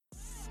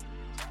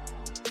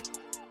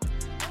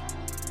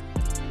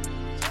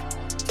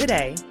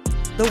Today,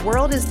 the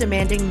world is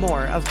demanding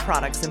more of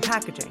products and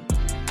packaging.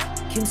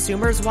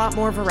 Consumers want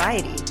more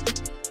variety.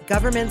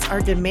 Governments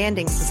are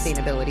demanding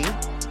sustainability.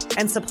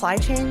 And supply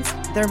chains,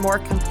 they're more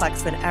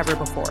complex than ever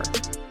before.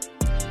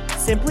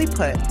 Simply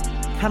put,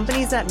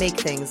 companies that make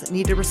things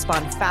need to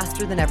respond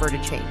faster than ever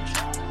to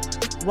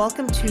change.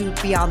 Welcome to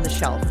Beyond the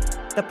Shelf,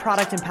 the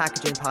product and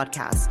packaging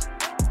podcast.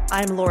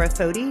 I'm Laura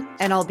Foti,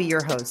 and I'll be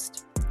your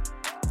host.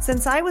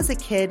 Since I was a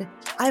kid,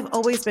 I've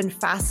always been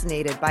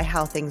fascinated by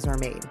how things are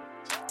made.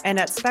 And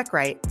at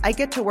SpecRite, I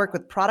get to work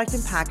with product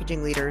and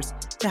packaging leaders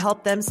to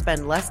help them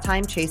spend less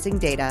time chasing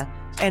data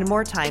and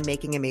more time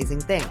making amazing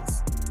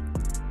things.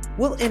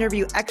 We'll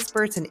interview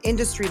experts and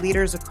industry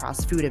leaders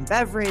across food and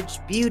beverage,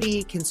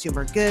 beauty,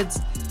 consumer goods,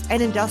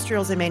 and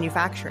industrials and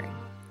manufacturing.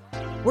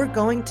 We're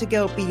going to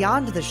go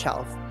beyond the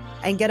shelf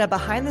and get a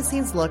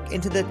behind-the-scenes look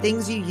into the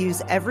things you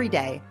use every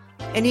day,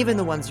 and even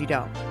the ones you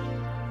don't.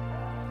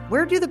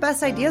 Where do the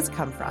best ideas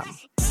come from?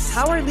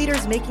 How are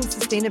leaders making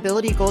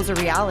sustainability goals a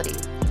reality?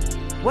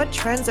 What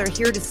trends are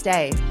here to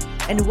stay,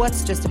 and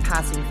what's just a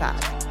passing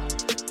fad?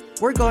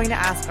 We're going to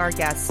ask our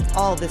guests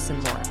all this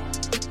and more.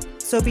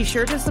 So be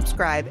sure to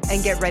subscribe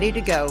and get ready to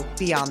go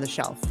beyond the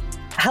shelf.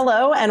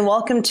 Hello, and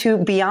welcome to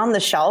Beyond the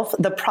Shelf,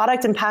 the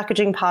product and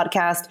packaging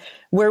podcast,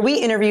 where we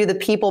interview the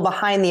people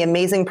behind the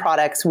amazing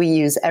products we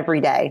use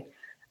every day.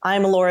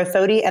 I'm Laura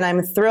Foti, and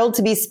I'm thrilled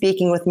to be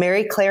speaking with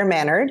Maryclaire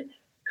Manard,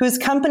 whose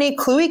company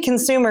Cluey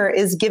Consumer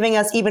is giving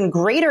us even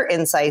greater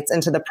insights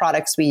into the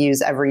products we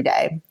use every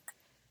day.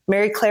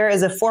 Maryclaire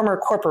is a former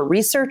corporate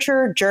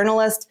researcher,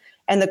 journalist,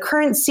 and the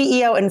current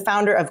CEO and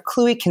founder of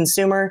Cluey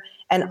Consumer,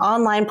 an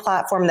online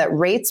platform that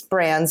rates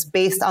brands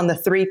based on the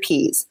 3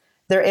 Ps,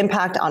 their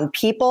impact on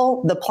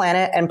people, the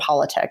planet, and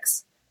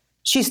politics.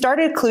 She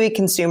started Cluey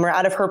Consumer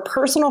out of her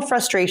personal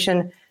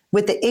frustration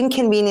with the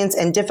inconvenience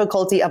and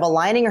difficulty of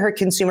aligning her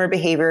consumer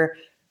behavior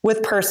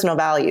with personal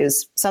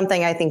values,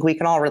 something I think we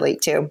can all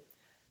relate to.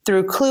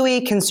 Through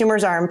Cluey,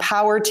 consumers are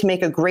empowered to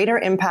make a greater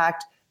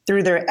impact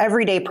through their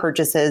everyday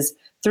purchases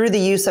through the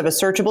use of a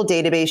searchable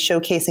database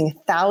showcasing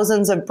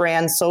thousands of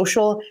brands'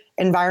 social,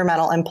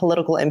 environmental, and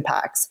political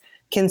impacts.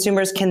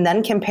 Consumers can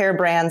then compare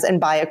brands and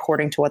buy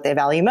according to what they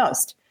value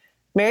most.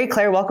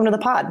 Maryclaire, welcome to the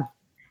pod.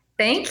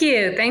 Thank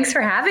you. Thanks for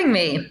having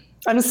me.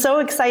 I'm so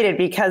excited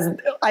because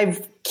I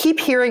keep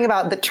hearing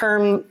about the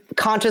term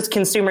conscious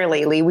consumer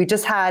lately. We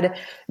just had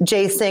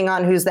Jay Singh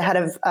on, who's the head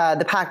of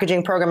the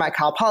packaging program at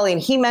Cal Poly, and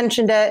he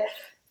mentioned it.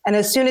 And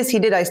as soon as he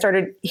did, I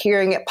started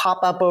hearing it pop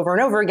up over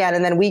and over again.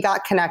 And then we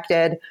got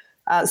connected.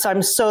 So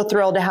I'm so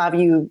thrilled to have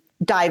you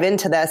dive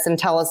into this and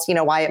tell us,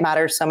 why it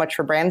matters so much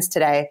for brands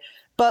today.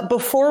 But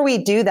before we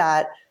do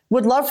that,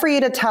 would love for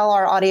you to tell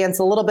our audience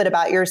a little bit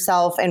about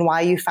yourself and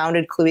why you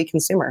founded Cluey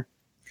Consumer.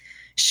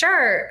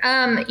 Sure.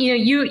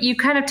 You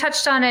kind of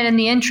touched on it in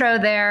the intro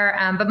there,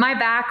 but my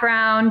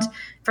background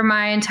for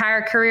my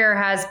entire career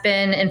has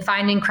been in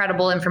finding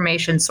credible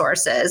information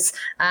sources.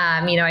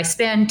 I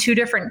spanned 2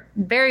 different,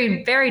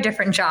 very, very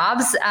different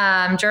jobs,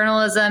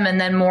 journalism and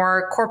then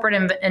more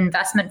corporate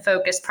investment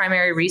focused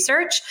primary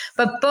research,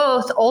 but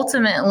both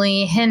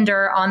ultimately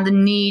hinder on the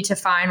need to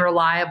find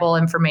reliable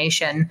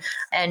information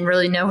and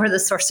really know where the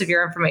source of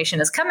your information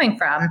is coming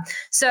from.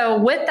 So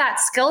with that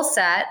skill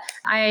set,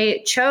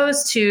 I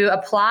chose to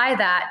apply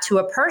that to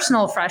a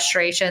personal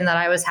frustration that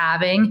I was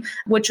having,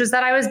 which was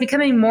that I was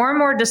becoming more and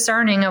more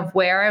discerning of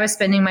where I was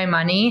spending my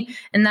money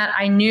and that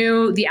I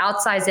knew the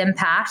outsized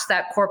impact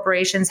that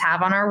corporations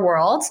have on our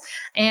world.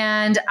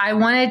 And I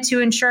wanted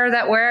to ensure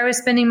that where I was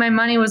spending my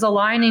money was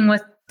aligning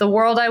with the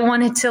world I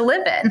wanted to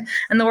live in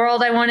and the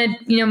world I wanted,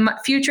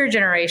 future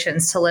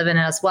generations to live in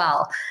as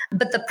well.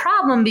 But the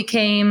problem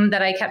became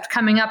that I kept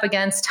coming up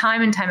against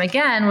time and time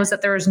again was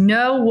that there was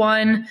no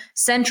one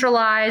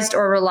centralized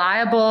or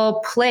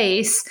reliable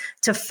place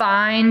to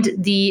find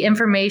the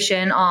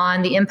information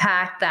on the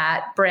impact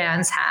that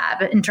brands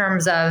have in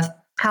terms of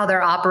how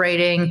they're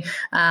operating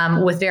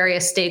with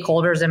various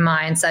stakeholders in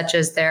mind, such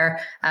as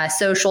their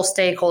social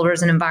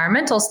stakeholders and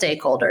environmental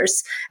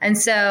stakeholders. And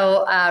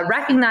so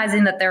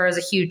recognizing that there was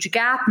a huge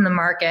gap in the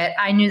market,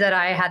 I knew that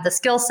I had the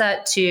skill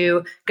set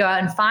to go out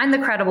and find the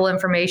credible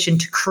information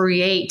to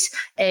create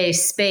a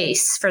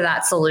space for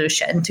that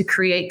solution, to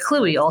create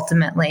Cluey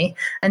ultimately.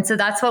 And so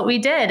that's what we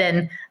did.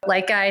 And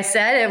like I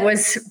said, it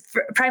was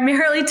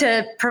primarily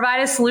to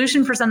provide a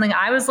solution for something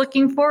I was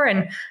looking for.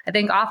 And I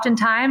think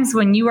oftentimes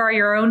when you are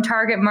your own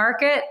target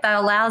market, that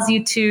allows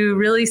you to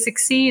really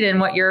succeed in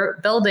what you're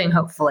building,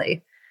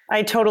 hopefully.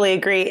 I totally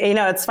agree.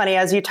 It's funny,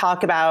 as you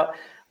talk about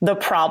the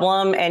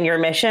problem and your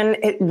mission,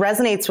 it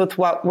resonates with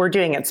what we're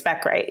doing at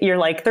SpecRite. You're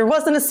like, there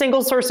wasn't a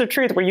single source of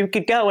truth where you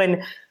could go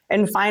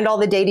and find all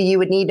the data you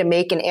would need to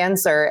make an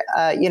answer,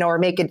 or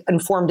make an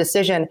informed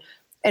decision.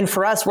 And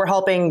for us, we're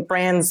helping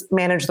brands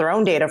manage their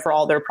own data for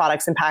all their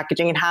products and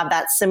packaging and have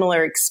that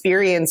similar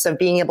experience of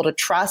being able to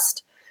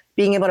trust,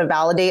 being able to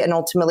validate, and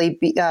ultimately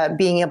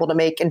being able to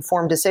make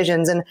informed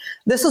decisions. And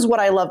this is what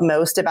I love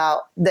most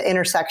about the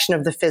intersection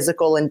of the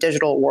physical and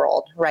digital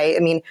world, right? I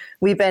mean,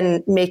 we've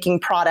been making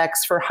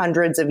products for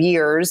hundreds of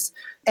years,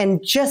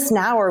 and just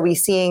now are we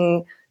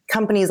seeing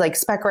companies like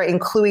SpecRite and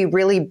Cluey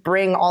really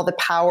bring all the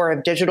power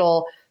of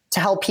digital to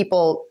help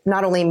people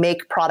not only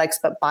make products,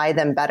 but buy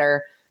them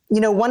better.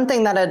 One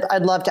thing that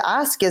I'd love to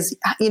ask is,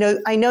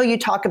 I know you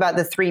talk about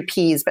the 3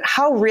 Ps, but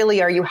how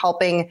really are you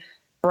helping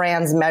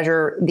brands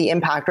measure the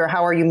impact, or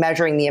how are you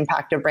measuring the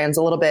impact of brands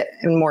a little bit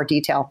in more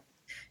detail?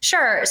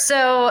 Sure.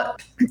 So,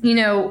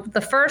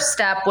 the first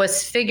step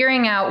was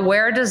figuring out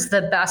where does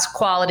the best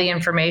quality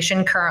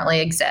information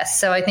currently exist.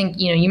 So I think,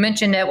 you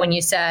mentioned it when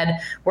you said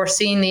we're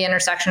seeing the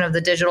intersection of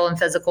the digital and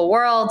physical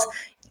world.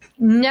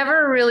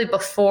 Never really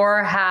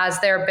before has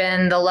there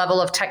been the level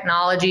of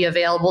technology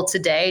available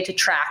today to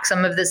track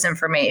some of this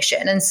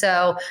information. And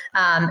so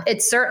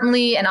it's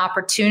certainly an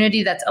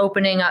opportunity that's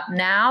opening up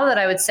now that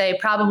I would say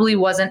probably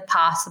wasn't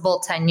possible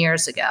 10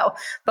 years ago.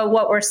 But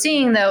what we're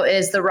seeing, though,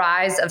 is the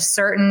rise of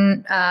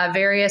certain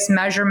various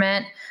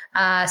measurement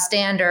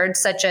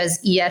standards such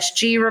as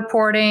ESG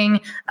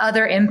reporting,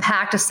 other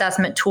impact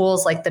assessment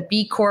tools like the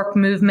B Corp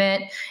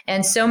movement,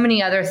 and so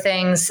many other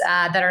things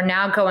that are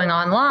now going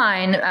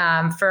online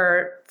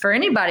for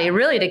anybody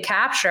really to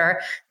capture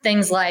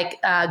things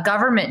like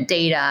government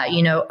data,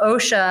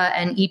 OSHA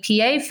and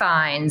EPA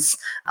fines,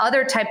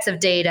 other types of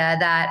data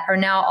that are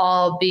now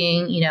all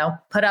being,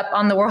 put up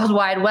on the World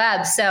Wide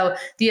Web. So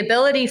the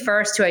ability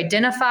first to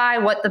identify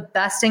what the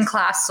best in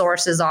class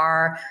sources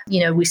are,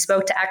 we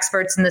spoke to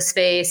experts in the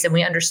space and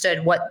we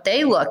understood what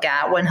they look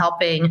at when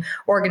helping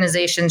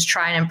organizations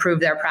try and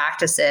improve their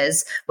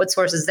practices, what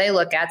sources they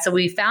look at. So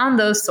we found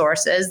those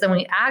sources, then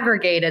we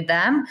aggregated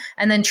them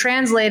and then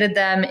translated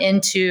them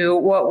into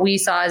what we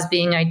saw as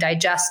being a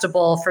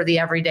digestible for the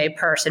everyday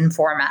person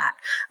format.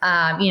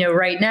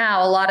 Right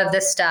now, a lot of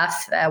this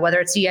stuff, whether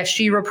it's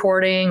ESG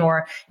reporting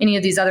or any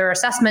of these other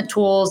assessment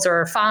tools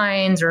or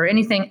fines or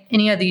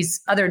any of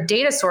these other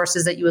data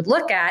sources that you would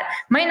look at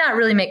might not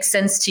really make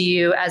sense to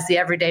you as the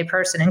everyday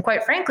person. And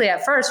quite frankly,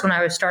 at first, when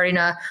I was starting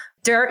to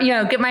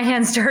get my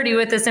hands dirty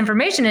with this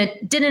information,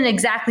 it didn't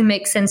exactly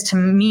make sense to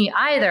me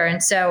either.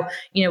 And so,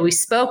 we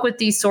spoke with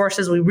these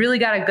sources. We really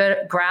got a good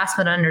grasp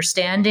and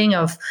understanding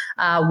of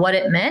what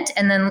it meant.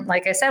 And then,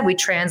 like I said, we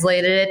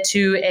translated it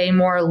to a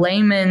more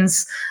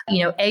layman's,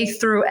 A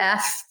through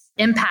F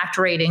impact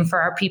rating for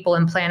our people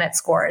and planet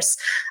scores.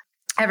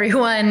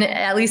 Everyone,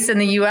 at least in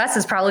the US,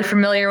 is probably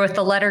familiar with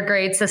the letter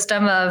grade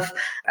system of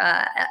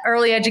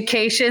early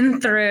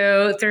education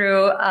through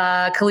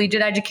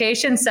collegiate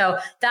education. So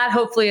that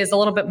hopefully is a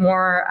little bit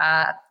more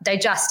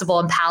digestible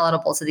and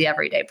palatable to the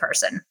everyday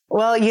person.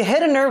 Well, you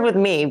hit a nerve with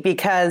me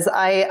because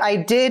I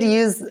did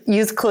use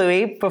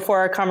Cluey before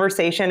our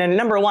conversation. And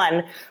number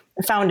one,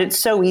 I found it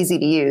so easy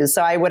to use.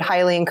 So I would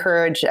highly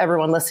encourage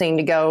everyone listening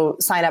to go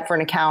sign up for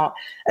an account.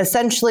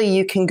 Essentially,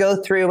 you can go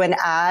through and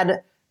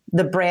add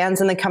the brands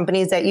and the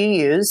companies that you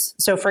use.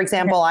 So for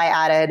example, I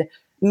added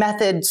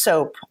Method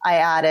Soap, I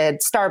added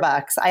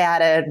Starbucks, I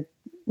added,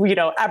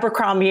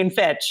 Abercrombie and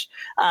Fitch,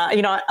 a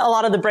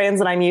lot of the brands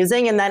that I'm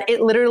using. And then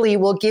it literally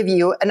will give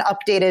you an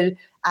updated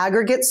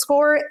aggregate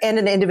score and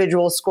an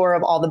individual score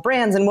of all the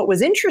brands. And what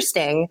was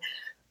interesting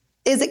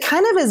is it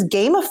kind of is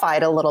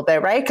gamified a little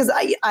bit, right? Because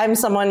I'm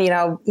someone,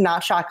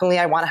 not shockingly,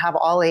 I want to have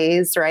all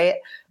A's, right?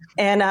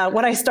 And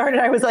when I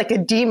started, I was like a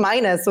D-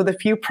 with a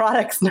few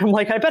products. And I'm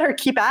like, I better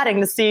keep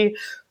adding to see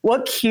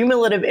what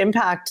cumulative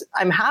impact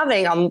I'm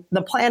having on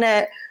the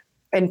planet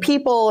and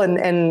people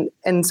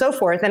and so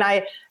forth. And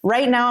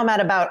right now I'm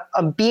at about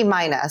a B-,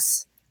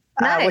 nice.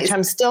 Which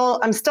I'm still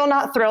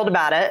not thrilled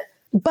about it.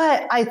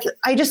 But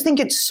I just think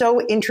it's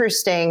so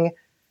interesting.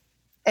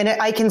 And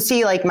I can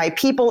see like my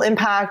people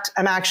impact,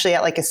 I'm actually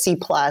at like a C+.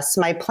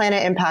 My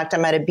planet impact,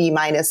 I'm at a B-.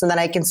 And then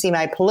I can see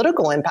my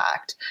political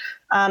impact.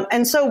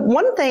 And so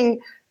one thing,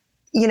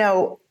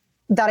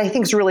 that I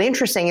think is really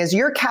interesting is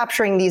you're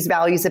capturing these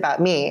values about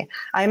me.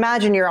 I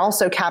imagine you're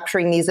also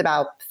capturing these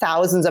about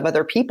thousands of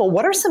other people.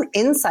 What are some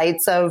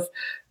insights of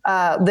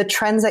the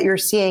trends that you're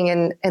seeing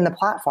in the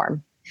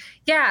platform?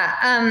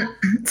 Yeah.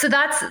 So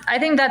I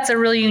think that's a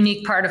really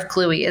unique part of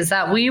Cluey is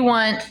that we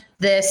want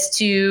this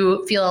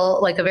to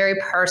feel like a very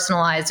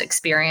personalized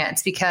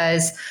experience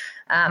because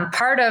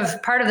part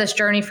of this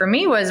journey for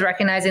me was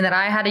recognizing that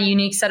I had a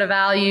unique set of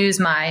values.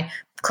 My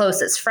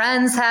closest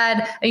friends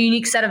had a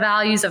unique set of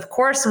values. Of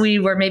course, we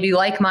were maybe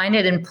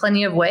like-minded in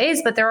plenty of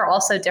ways, but there are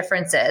also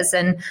differences.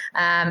 And,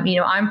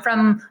 I'm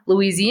from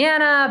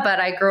Louisiana, but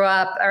I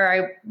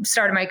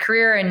started my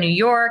career in New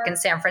York and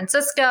San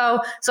Francisco.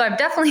 So I've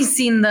definitely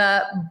seen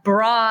the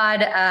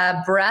broad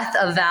breadth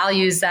of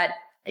values that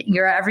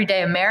your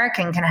everyday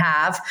American can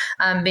have,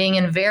 being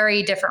in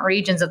very different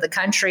regions of the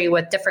country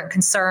with different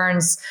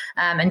concerns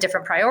and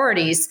different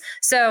priorities.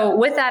 So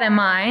with that in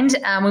mind,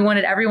 we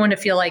wanted everyone to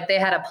feel like they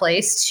had a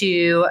place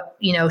to,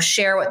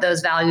 share what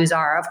those values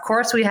are. Of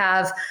course, we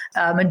have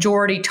a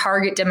majority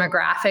target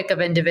demographic of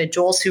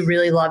individuals who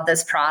really love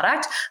this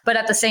product, but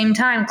at the same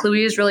time,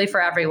 Cluey is really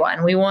for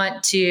everyone. We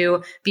want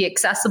to be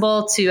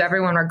accessible to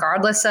everyone,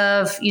 regardless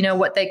of,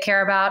 what they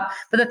care about.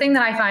 But the thing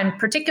that I find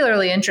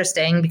particularly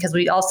interesting, because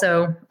we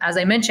also as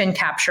I mentioned,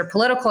 capture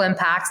political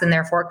impacts and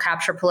therefore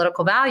capture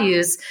political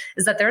values,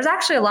 is that there's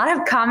actually a lot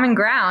of common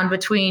ground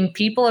between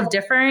people of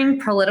differing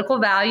political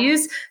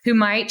values who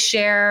might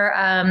share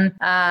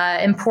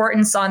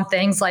importance on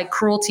things like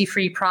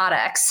cruelty-free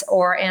products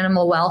or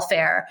animal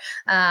welfare,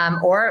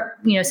 or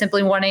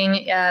simply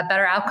wanting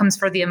better outcomes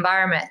for the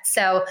environment.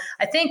 So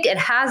I think it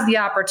has the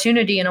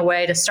opportunity in a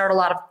way to start a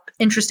lot of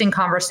interesting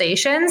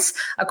conversations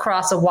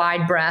across a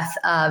wide breadth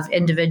of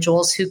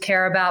individuals who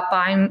care about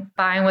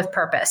buying with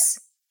purpose.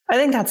 I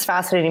think that's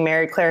fascinating,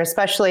 Maryclaire,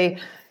 especially,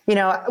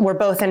 we're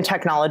both in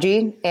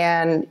technology,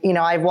 and,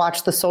 I've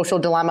watched The Social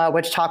Dilemma,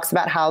 which talks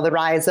about how the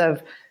rise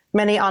of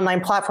many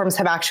online platforms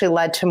have actually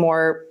led to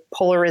more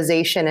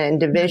polarization and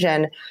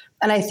division.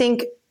 And I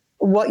think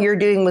what you're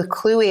doing with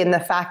Cluey and the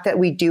fact that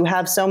we do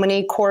have so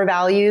many core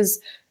values,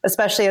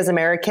 especially as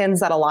Americans,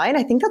 that align,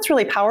 I think that's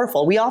really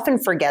powerful. We often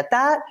forget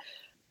that.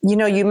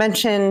 You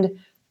mentioned,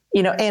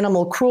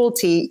 animal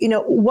cruelty.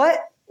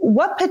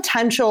 What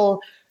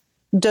potential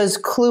does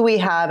Cluey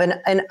have,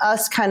 and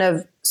us kind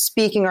of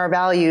speaking our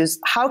values?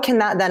 How can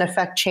that then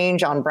affect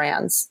change on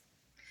brands?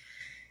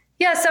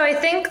 Yeah, so I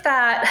think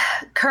that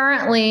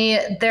currently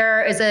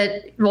before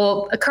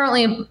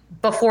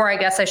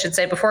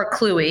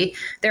Cluey,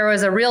 there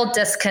was a real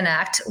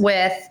disconnect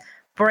with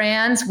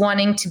brands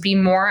wanting to be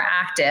more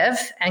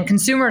active and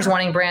consumers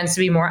wanting brands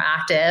to be more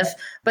active,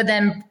 but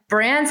then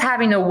brands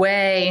having to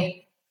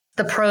weigh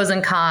the pros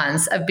and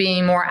cons of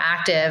being more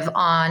active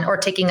on or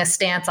taking a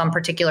stance on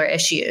particular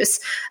issues.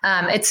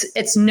 I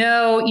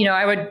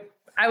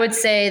would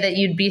say that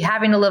you'd be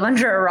having to live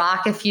under a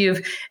rock if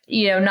you've,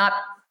 not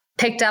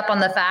picked up on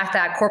the fact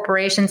that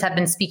corporations have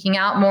been speaking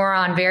out more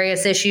on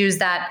various issues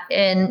that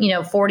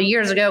 40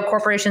 years ago,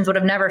 corporations would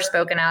have never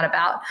spoken out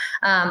about.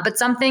 But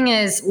something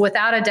is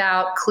without a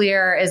doubt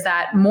clear is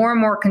that more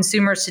and more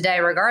consumers today,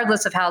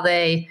 regardless of how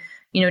they,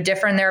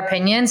 differ in their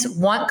opinions,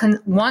 want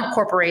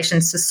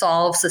corporations to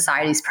solve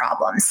society's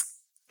problems.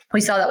 We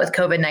saw that with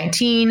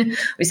COVID-19.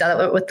 We saw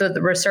that with the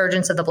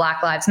resurgence of the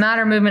Black Lives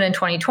Matter movement in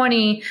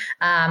 2020.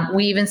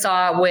 We even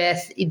saw it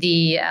with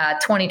the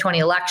 2020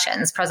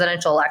 elections,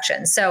 presidential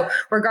elections. So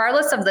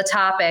regardless of the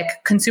topic,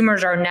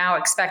 consumers are now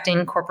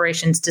expecting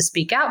corporations to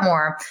speak out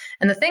more.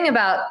 And the thing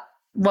about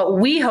what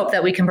we hope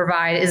that we can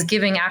provide is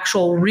giving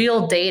actual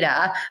real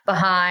data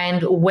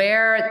behind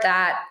where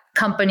that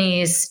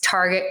company's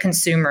target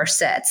consumer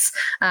sits.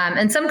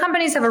 And some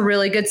companies have a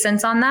really good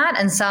sense on that,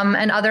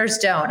 and others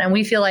don't. And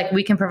we feel like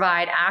we can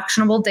provide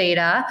actionable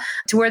data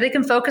to where they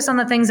can focus on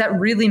the things that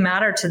really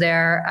matter to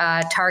their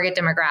target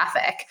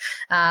demographic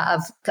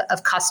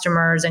of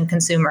customers and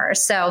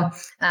consumers. So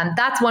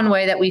that's one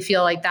way that we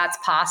feel like that's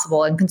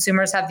possible. And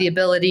consumers have the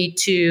ability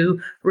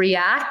to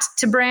react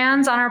to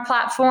brands on our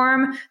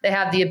platform. They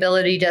have the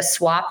ability to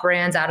swap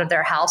brands out of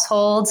their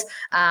households.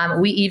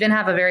 We even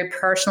have a very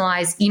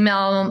personalized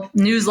email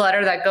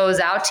newsletter that goes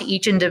out to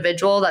each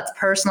individual that's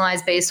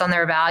personalized based on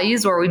their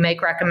values, where we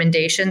make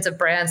recommendations of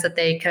brands that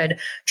they could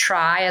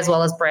try as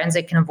well as brands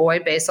they can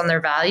avoid based on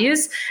their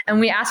values. And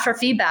we ask for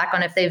feedback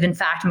on if they've in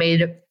fact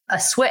made a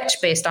switch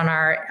based on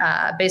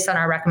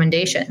our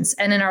recommendations.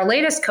 And in our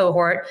latest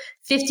cohort,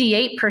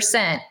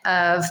 58%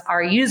 of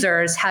our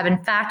users have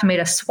in fact made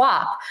a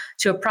swap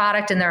to a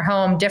product in their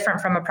home different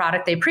from a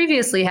product they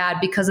previously had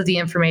because of the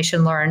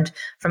information learned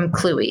from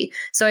Cluey.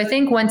 So I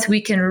think once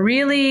we can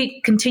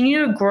really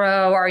continue to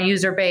grow our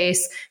user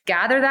base,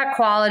 gather that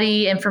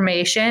quality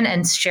information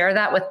and share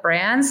that with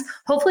brands,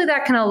 hopefully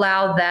that can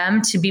allow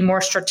them to be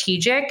more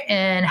strategic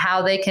in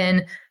how they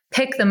can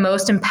pick the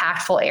most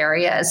impactful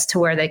areas to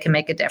where they can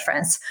make a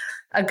difference.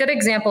 A good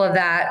example of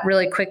that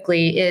really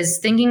quickly is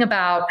thinking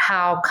about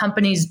how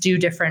companies do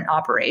different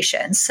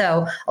operations.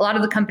 So a lot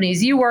of the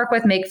companies you work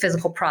with make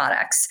physical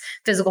products.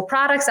 Physical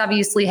products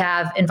obviously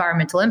have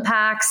environmental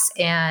impacts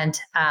and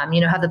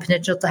have the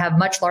potential to have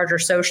much larger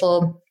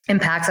social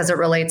impacts as it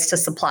relates to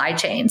supply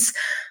chains.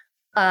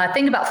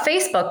 Think about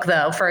Facebook,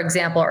 though, for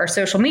example, or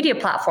social media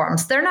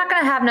platforms. They're not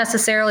going to have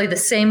necessarily the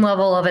same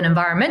level of an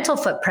environmental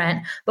footprint,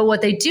 but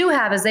what they do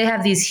have is they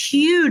have these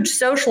huge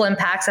social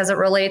impacts as it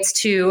relates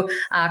to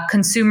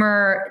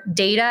consumer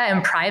data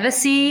and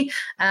privacy,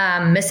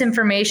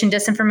 misinformation,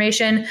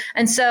 disinformation.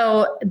 And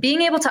so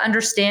being able to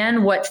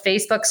understand what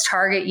Facebook's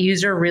target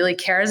user really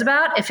cares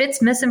about, if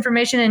it's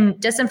misinformation and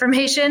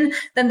disinformation,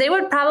 then they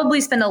would probably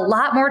spend a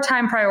lot more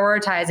time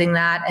prioritizing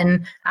that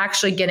and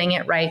actually getting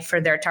it right for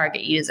their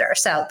target user.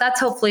 So that's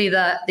hopefully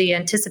the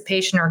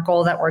anticipation or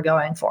goal that we're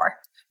going for.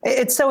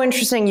 It's so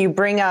interesting you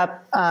bring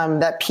up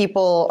that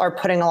people are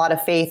putting a lot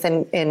of faith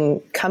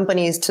in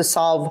companies to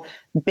solve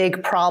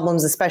big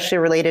problems, especially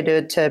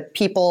related to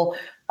people,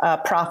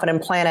 profit,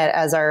 and planet,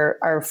 as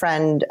our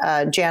friend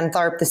Jan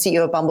Tharp, the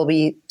CEO of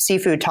Bumblebee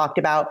Seafood, talked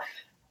about.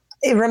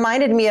 It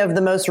reminded me of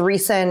the most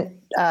recent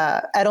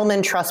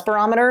Edelman Trust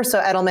Barometer.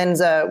 So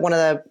Edelman's one of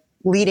the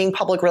leading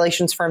public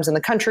relations firms in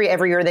the country.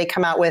 Every year they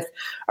come out with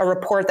a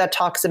report that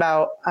talks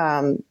about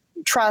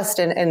trust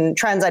and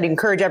trends. I'd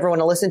encourage everyone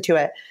to listen to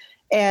it.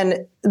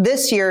 And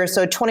this year,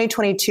 so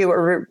 2022,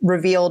 it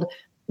revealed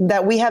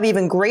that we have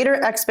even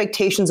greater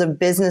expectations of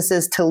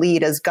businesses to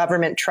lead as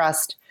government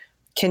trust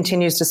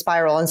continues to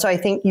spiral. And so I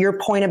think your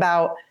point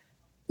about,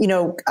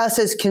 us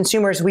as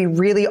consumers, we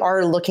really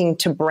are looking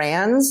to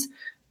brands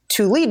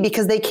to lead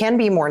because they can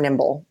be more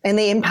nimble and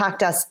they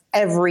impact us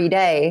every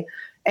day.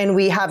 And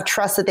we have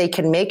trust that they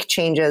can make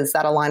changes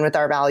that align with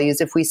our values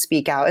if we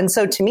speak out. And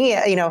so to me,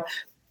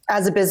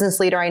 as a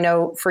business leader, I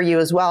know for you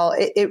as well,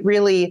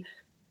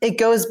 it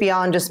goes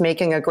beyond just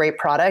making a great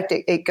product.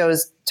 It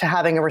goes to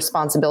having a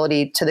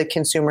responsibility to the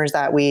consumers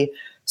that we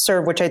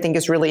serve, which I think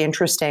is really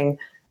interesting.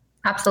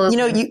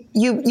 Absolutely.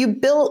 You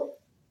built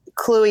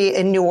Cluey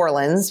in New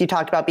Orleans. You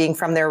talked about being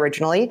from there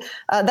originally.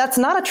 That's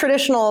not a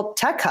traditional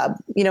tech hub.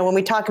 When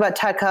we talk about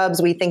tech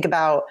hubs, we think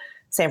about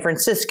San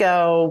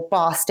Francisco,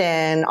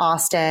 Boston,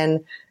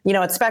 Austin.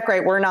 At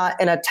SpecRite, we're not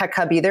in a tech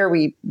hub either.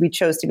 We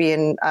chose to be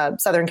in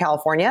Southern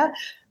California.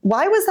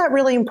 Why was that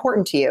really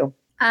important to you?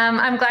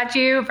 I'm glad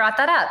you brought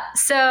that up.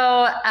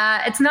 So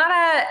it's not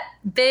a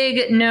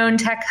big known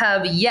tech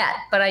hub yet,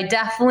 but I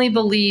definitely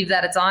believe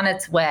that it's on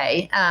its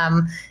way.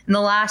 In the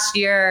last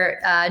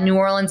year, New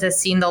Orleans has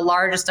seen the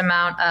largest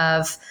amount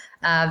of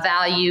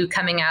value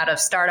coming out of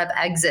startup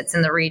exits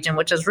in the region,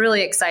 which is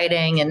really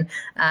exciting. And,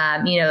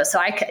 so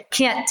I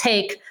can't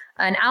take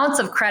an ounce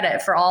of credit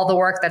for all the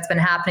work that's been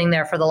happening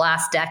there for the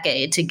last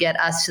decade to get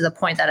us to the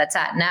point that it's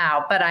at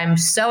now. But I'm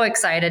so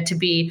excited to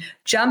be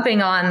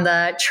jumping on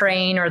the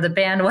train or the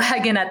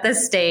bandwagon at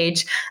this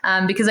stage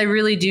because I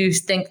really do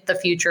think the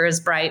future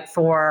is bright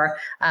for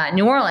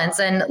New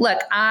Orleans. And look,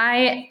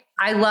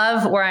 I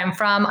love where I'm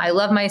from. I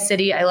love my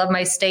city. I love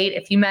my state.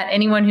 If you met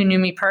anyone who knew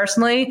me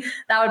personally,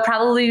 that would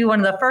probably be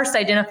one of the first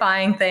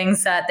identifying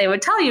things that they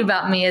would tell you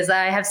about me is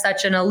that I have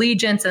such an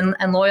allegiance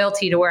and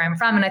loyalty to where I'm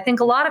from. And I think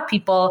a lot of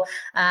people,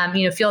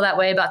 feel that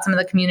way about some of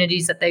the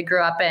communities that they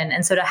grew up in.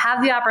 And so to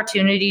have the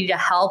opportunity to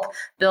help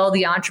build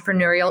the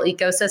entrepreneurial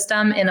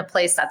ecosystem in a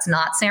place that's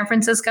not San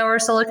Francisco or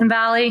Silicon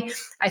Valley,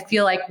 I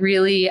feel like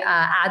really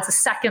adds a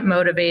second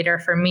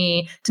motivator for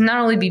me to not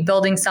only be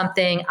building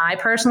something I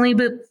personally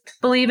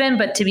believe in,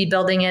 but to be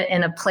building it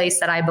in a place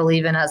that I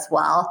believe in as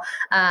well.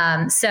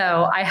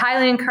 So I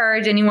highly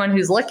encourage anyone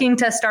who's looking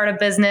to start a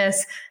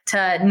business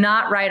to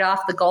not write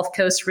off the Gulf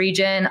Coast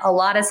region. A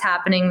lot is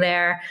happening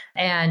there.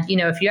 And,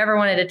 if you ever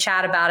wanted to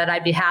chat about it,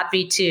 I'd be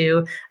happy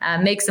to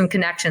make some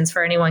connections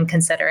for anyone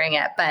considering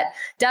it. But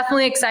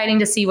definitely exciting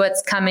to see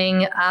what's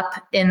coming up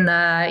in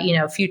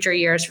the, future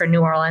years for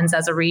New Orleans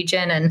as a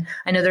region. And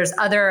I know there's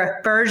other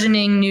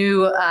burgeoning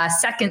new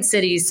second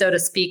cities, so to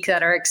speak,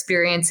 that are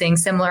experiencing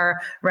similar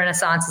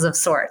renaissances of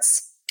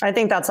sorts. I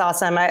think that's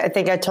awesome. I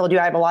think I told you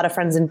I have a lot of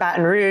friends in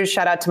Baton Rouge.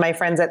 Shout out to my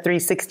friends at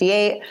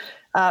 368.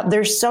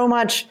 There's so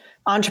much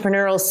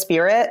entrepreneurial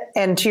spirit.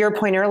 And to your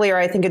point earlier,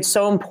 I think it's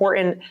so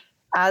important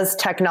as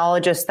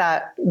technologists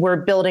that we're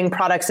building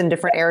products in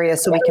different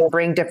areas so we can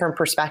bring different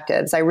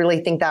perspectives. I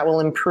really think that will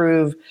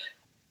improve,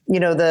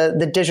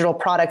 the digital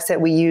products that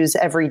we use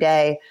every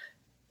day.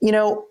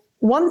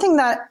 One thing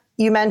that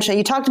you mentioned,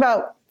 you talked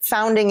about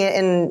founding it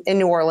in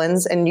New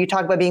Orleans, and you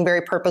talk about being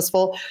very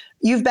purposeful.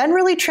 You've been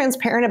really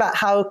transparent about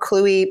how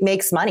Cluey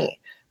makes money.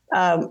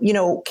 Can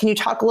you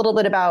talk a little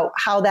bit about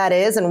how that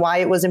is and why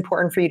it was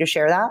important for you to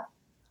share that?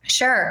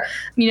 Sure.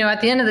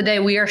 At the end of the day,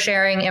 we are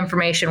sharing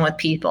information with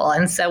people.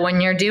 And so when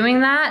you're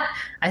doing that,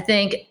 I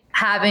think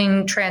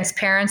having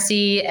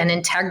transparency and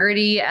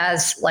integrity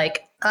as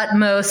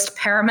utmost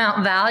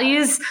paramount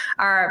values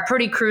are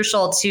pretty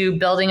crucial to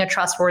building a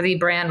trustworthy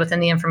brand within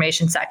the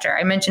information sector.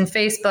 I mentioned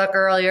Facebook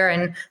earlier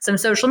and some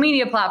social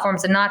media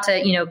platforms, and not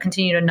to,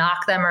 continue to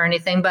knock them or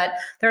anything, but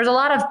there's a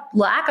lot of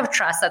lack of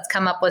trust that's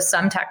come up with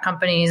some tech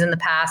companies in the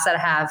past that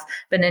have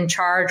been in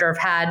charge or have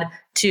had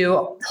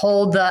to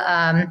hold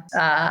the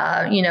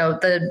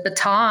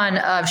baton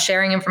of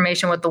sharing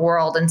information with the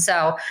world. And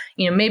so,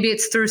 maybe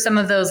it's through some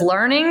of those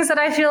learnings that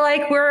I feel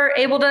like we're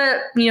able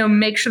to,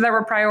 make sure that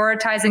we're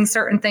prioritizing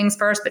certain things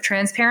first. But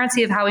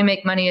transparency of how we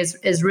make money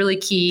is really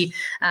key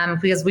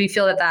because we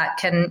feel that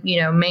can,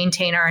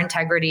 maintain our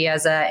integrity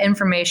as an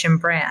information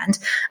brand.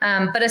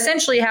 But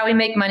essentially how we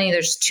make money,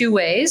 there's two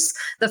ways.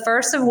 The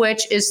first of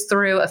which is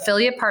through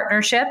affiliate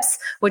partnerships,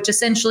 which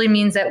essentially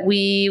means that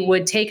we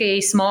would take a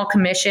small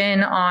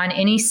commission on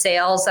any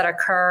sales that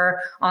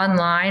occur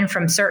online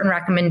from certain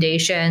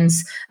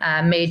recommendations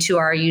made to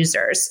our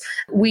users.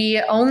 We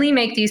only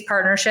make these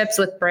partnerships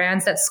with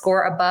brands that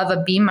score above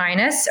a B-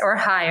 or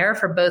higher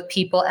for both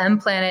people and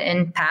planet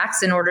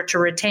impacts in order to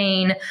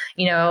retain,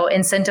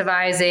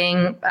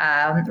 incentivizing,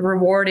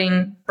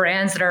 rewarding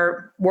brands that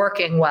are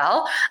working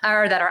well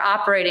or that are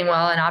operating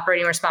well and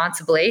operating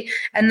responsibly.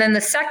 And then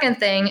the second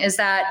thing is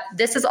that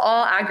this is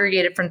all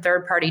aggregated from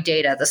third-party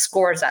data, the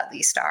scores at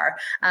least are.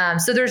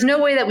 So there's no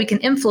way that we can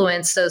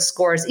influence those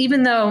scores,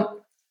 even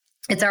though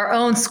It's our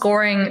own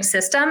scoring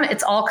system.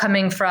 It's all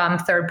coming from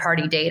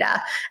third-party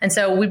data. And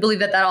so we believe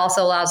that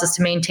also allows us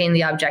to maintain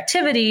the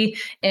objectivity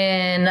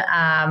in,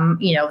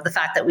 the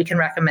fact that we can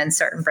recommend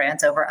certain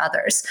brands over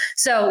others.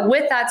 So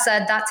with that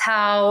said,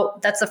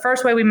 that's the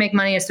first way we make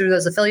money is through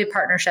those affiliate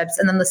partnerships.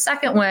 And then the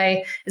second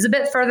way is a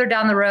bit further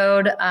down the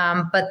road.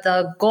 But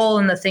the goal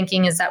and the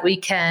thinking is that we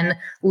can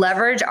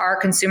leverage our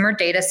consumer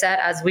data set.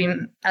 As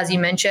you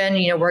mentioned,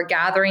 we're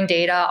gathering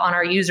data on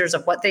our users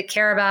of what they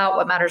care about,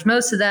 what matters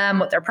most to them,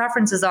 what their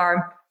preferences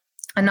are,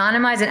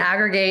 anonymize and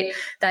aggregate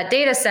that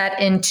data set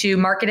into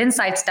market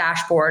insights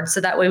dashboards.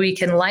 So that way we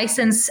can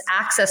license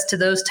access to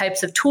those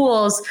types of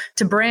tools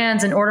to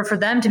brands in order for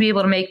them to be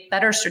able to make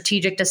better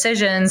strategic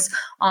decisions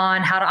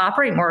on how to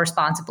operate more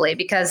responsibly.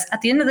 Because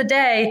at the end of the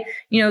day,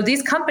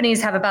 these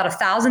companies have about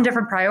 1,000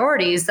 different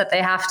priorities that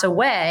they have to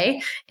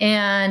weigh.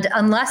 And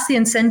unless the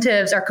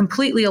incentives are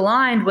completely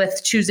aligned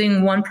with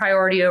choosing one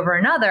priority over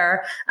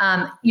another,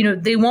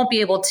 they won't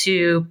be able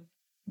to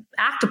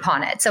act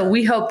upon it. So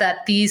we hope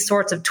that these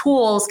sorts of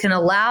tools can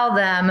allow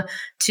them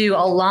to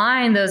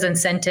align those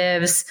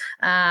incentives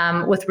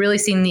with really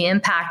seeing the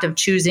impact of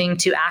choosing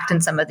to act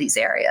in some of these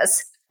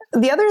areas.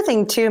 The other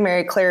thing too,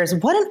 Maryclaire, is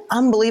what an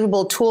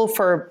unbelievable tool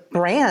for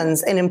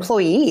brands and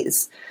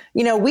employees.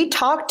 We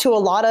talk to a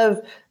lot of,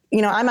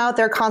 I'm out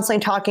there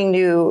constantly talking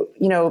to,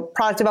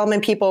 product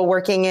development people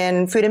working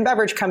in food and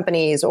beverage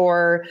companies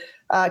or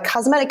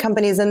cosmetic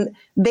companies, and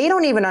they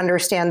don't even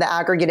understand the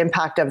aggregate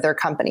impact of their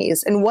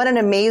companies. And what an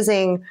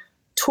amazing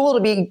tool to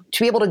be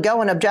able to go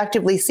and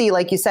objectively see,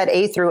 like you said,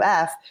 A through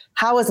F,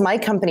 how is my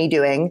company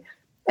doing?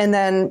 And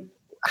then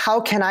how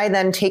can I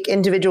then take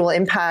individual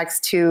impacts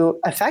to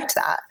affect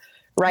that?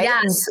 Right.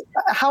 Yes.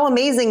 How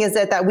amazing is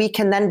it that we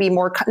can then be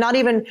not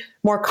even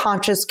more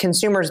conscious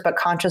consumers, but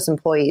conscious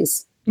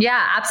employees?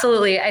 Yeah,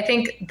 absolutely. I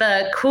think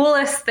the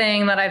coolest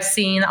thing that I've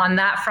seen on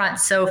that front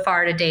so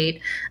far to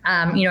date,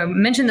 I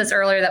mentioned this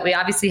earlier that we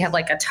obviously have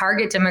like a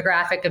target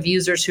demographic of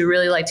users who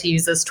really like to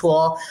use this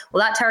tool.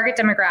 Well, that target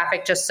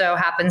demographic just so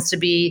happens to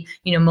be,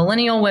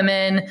 millennial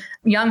women,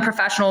 young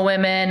professional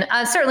women,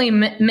 certainly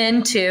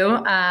men too.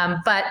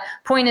 But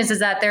point is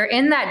that they're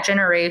in that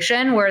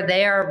generation where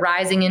they are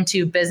rising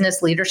into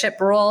business leadership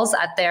roles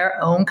at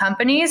their own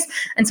companies.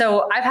 And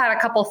so I've had a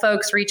couple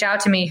folks reach out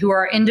to me who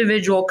are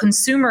individual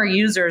consumer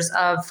users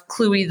of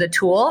Cluey, the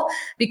tool,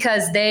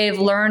 because they've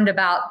learned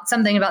about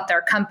something about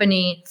their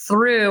company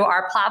through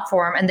our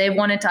platform, and they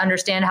wanted to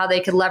understand how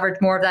they could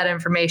leverage more of that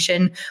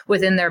information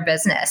within their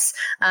business.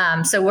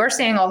 So we're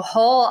seeing a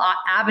whole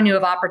avenue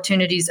of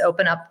opportunities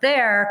open up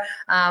there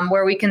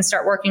where we can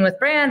start working with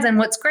brands. And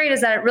what's great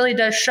is that it really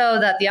does show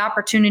that the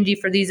opportunity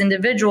for these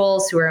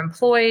individuals who are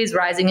employees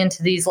rising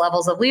into these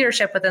levels of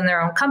leadership within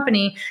their own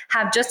company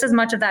have just as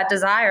much of that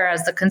desire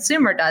as the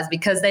consumer does,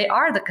 because they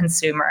are the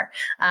consumer.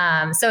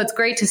 So it's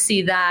great to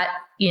see that,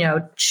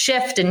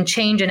 shift and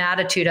change in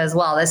attitude as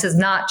well. This is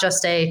not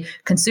just a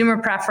consumer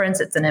preference,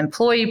 it's an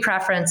employee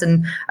preference.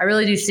 And I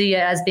really do see it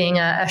as being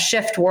a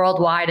shift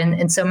worldwide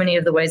in so many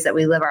of the ways that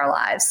we live our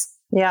lives.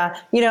 Yeah.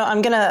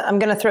 I'm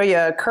gonna throw you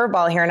a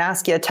curveball here and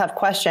ask you a tough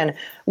question.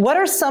 What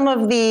are some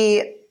of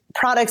the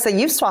products that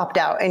you've swapped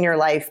out in your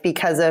life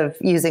because of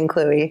using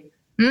Cluey?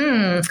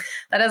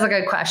 That is a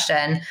good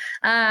question.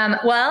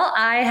 Well,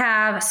 I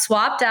have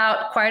swapped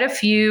out quite a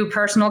few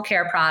personal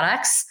care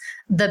products.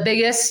 The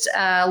biggest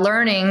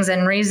learnings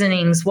and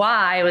reasonings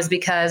why was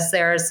because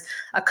there's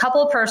a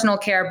couple personal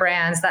care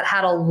brands that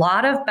had a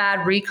lot of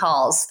bad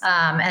recalls,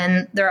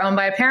 and they're owned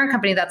by a parent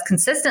company that's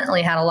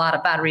consistently had a lot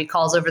of bad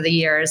recalls over the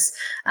years.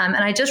 And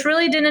I just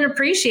really didn't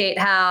appreciate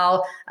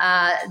how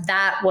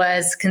that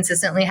was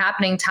consistently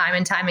happening time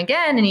and time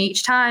again. And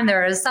each time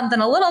there was something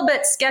a little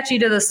bit sketchy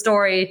to the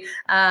story,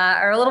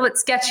 or a little bit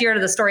sketchier to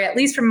the story, at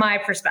least from my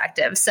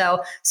perspective.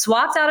 So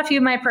swapped out a few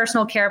of my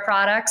personal care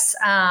products.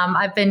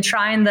 I've been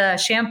trying the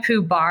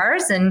shampoo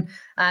bars and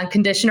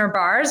conditioner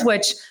bars,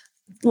 which,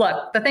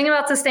 look, the thing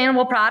about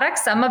sustainable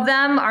products, some of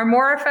them are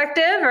more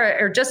effective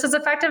or just as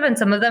effective, and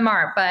some of them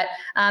aren't. But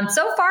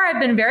so far, I've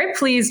been very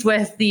pleased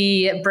with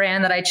the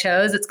brand that I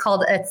chose. It's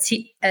called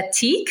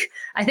Etique.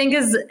 I think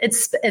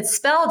it's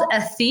spelled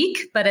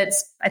Ethique, but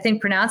it's, I think,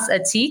 pronounced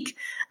Etique.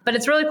 But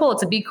it's really cool.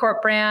 It's a B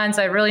Corp brand,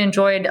 so I really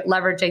enjoyed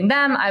leveraging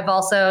them. I've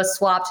also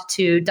swapped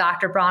to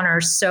Dr.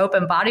 Bronner's soap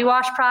and body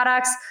wash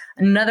products,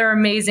 another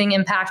amazing,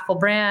 impactful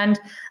brand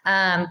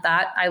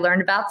that I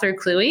learned about through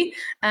Cluey.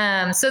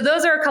 So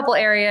those are a couple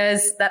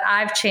areas that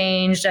I've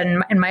changed,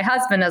 and my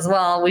husband as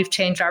well. We've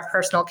changed our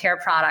personal care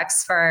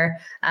products for,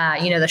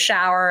 the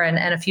shower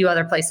and a few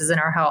other places in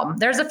our home.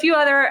 There's a few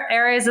other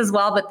areas as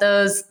well, but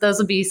those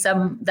would be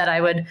some that I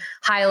would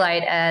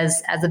highlight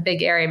as a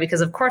big area,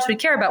 because of course we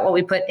care about what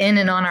we put in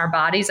and on our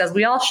bodies, as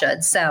we all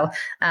should. So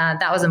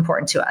that was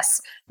important to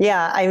us.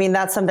 Yeah, I mean,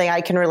 that's something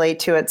I can relate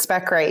to at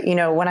SpecRite.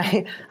 When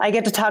I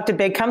get to talk to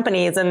big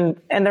companies and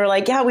they're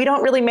like, yeah, we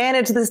don't really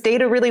manage this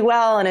data really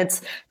well, and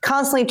it's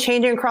constantly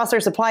changing across our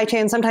supply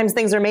chain. Sometimes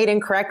things are made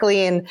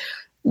incorrectly, and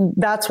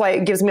that's why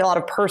it gives me a lot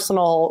of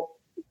personal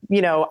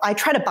I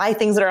try to buy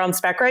things that are on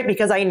spec right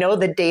because I know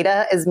the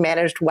data is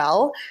managed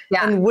well.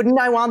 Yeah. And wouldn't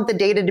I want the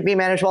data to be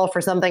managed well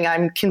for something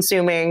I'm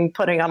consuming,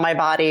 putting on my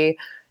body,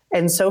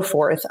 and so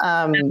forth?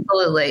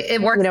 Absolutely.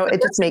 It works.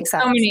 It just makes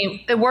sense.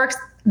 It works.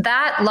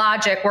 That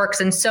logic works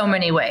in so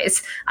many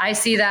ways. I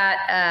see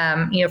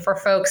that, for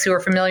folks who are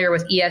familiar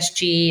with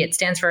ESG, it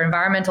stands for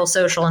environmental,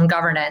 social, and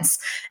governance.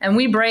 And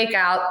we break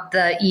out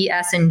the E,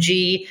 S, and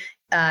G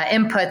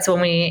inputs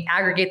when we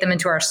aggregate them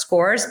into our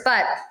scores.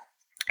 But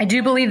I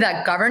do believe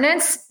that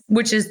governance,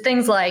 which is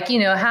things like,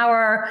 how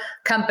are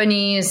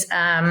companies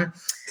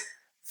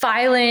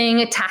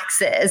filing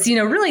taxes,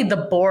 really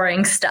the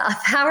boring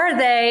stuff. How are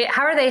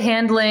they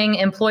handling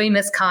employee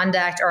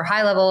misconduct or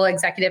high-level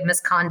executive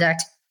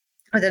misconduct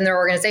within their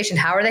organization?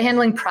 How are they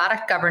handling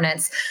product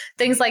governance?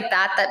 Things like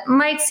that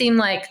might seem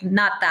like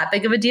not that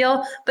big of a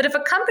deal. But if a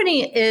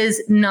company is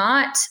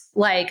not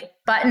like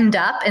buttoned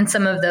up in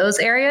some of those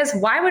areas,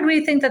 why would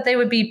we think that they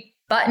would be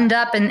buttoned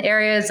up in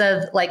areas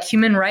of like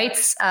human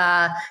rights,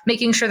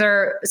 making sure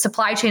their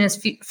supply chain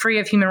is free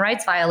of human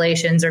rights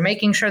violations, or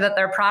making sure that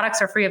their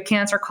products are free of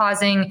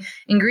cancer-causing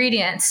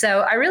ingredients? So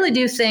I really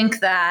do think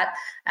that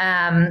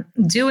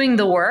doing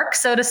the work,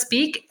 so to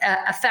speak,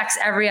 affects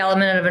every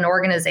element of an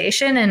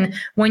organization. And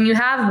when you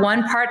have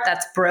one part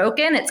that's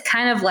broken, it's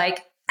kind of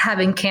like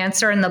having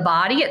cancer in the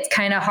body. It's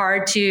kind of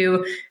hard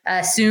to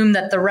assume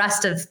that the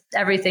rest of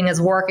everything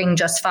is working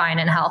just fine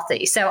and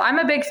healthy. So I'm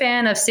a big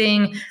fan of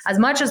seeing as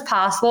much as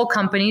possible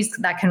companies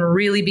that can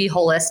really be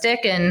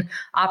holistic and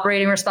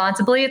operating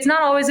responsibly. It's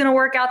not always going to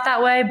work out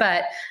that way,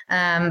 but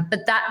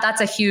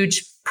that's a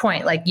huge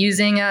point. Like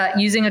using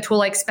a tool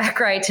like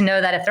SpecRite to know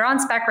that if they're on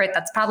SpecRite,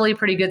 that's probably a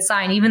pretty good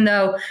sign. Even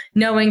though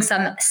knowing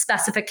some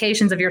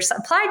specifications of your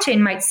supply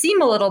chain might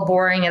seem a little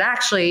boring, it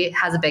actually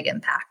has a big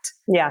impact.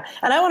 Yeah.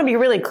 And I want to be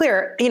really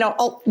clear,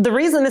 the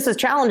reason this is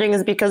challenging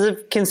is because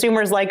of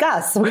consumers like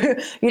us.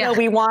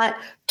 We want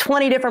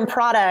 20 different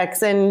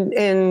products and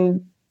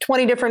in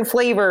 20 different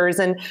flavors.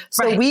 And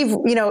so right. we've,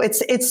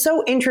 it's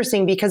so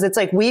interesting because it's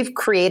like we've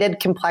created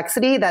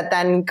complexity that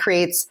then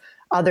creates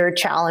other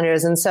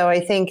challenges. And so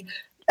I think,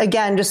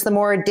 again, just the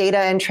more data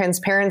and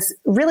transparency,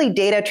 really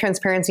data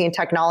transparency and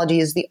technology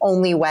is the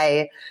only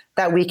way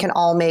that we can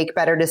all make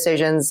better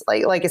decisions,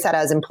 like I said,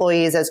 as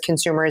employees, as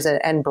consumers,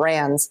 and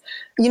brands.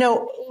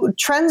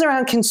 Trends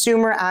around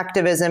consumer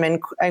activism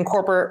and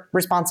corporate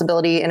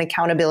responsibility and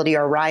accountability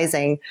are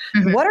rising.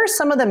 Mm-hmm. What are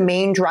some of the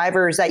main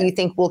drivers that you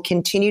think will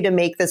continue to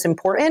make this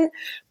important,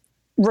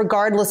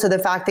 regardless of the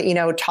fact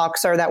that,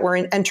 talks are that we're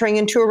entering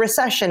into a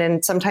recession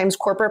and sometimes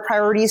corporate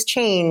priorities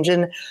change?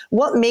 And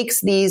what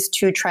makes these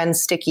two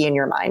trends sticky in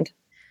your mind?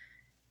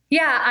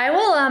 Yeah, I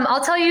will.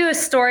 I'll tell you a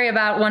story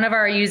about one of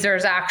our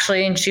users,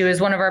 actually, and she was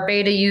one of our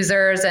beta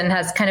users and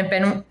has kind of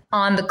been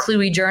on the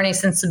Cluey journey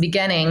since the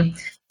beginning.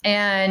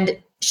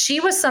 And she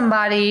was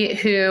somebody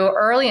who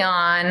early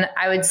on,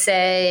 I would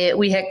say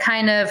we had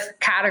kind of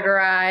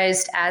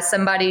categorized as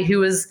somebody who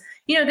was,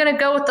 going to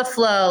go with the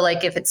flow.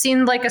 Like if it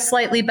seemed like a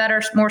slightly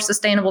better, more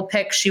sustainable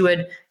pick, she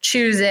would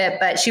choose it,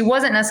 but she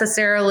wasn't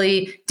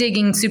necessarily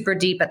digging super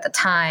deep at the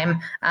time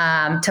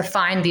to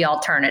find the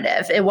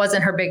alternative. It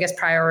wasn't her biggest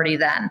priority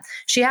then.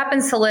 She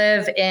happens to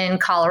live in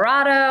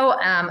Colorado.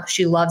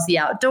 She loves the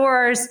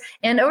outdoors.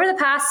 And over the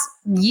past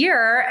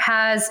year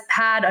has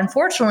had,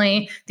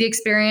 unfortunately, the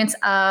experience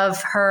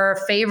of her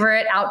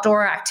favorite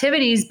outdoor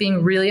activities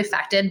being really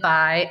affected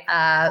by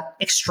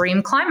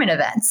extreme climate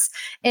events.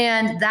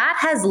 And that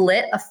has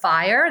lit a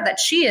fire that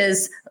she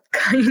is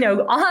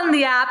on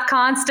the app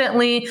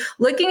constantly,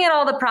 looking at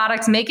all the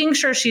products, making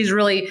sure she's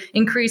really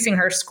increasing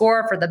her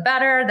score for the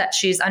better, that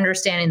she's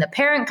understanding the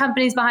parent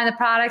companies behind the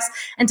products.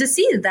 And to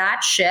see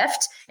that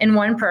shift in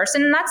one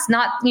person, that's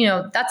not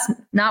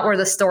where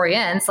the story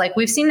ends. Like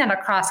we've seen that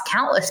across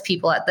countless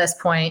people at this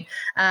point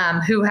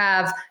who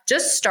have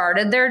just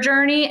started their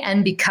journey.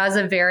 And because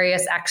of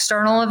various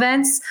external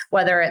events,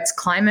 whether it's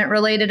climate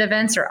related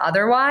events or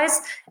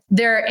otherwise,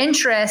 their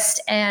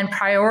interest and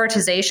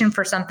prioritization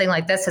for something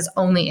like this has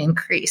only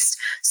increased.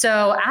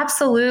 So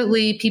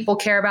absolutely, people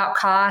care about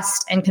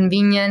cost and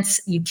convenience.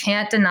 You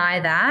can't deny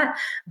that.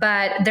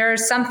 But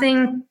there's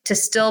something to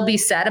still be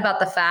said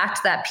about the fact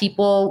that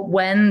people,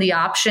 when the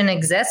option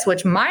exists,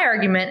 which my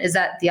argument is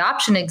that the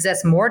option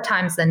exists more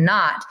times than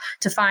not,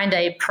 to find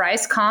a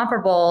price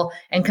comparable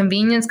and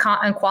convenience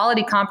and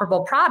quality comparable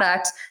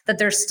product, that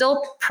there's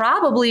still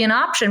probably an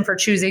option for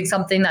choosing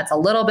something that's a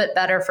little bit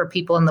better for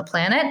people and the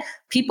planet.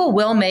 People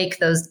will make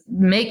those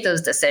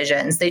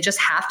decisions. They just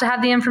have to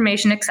have the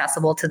information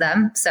accessible to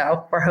them.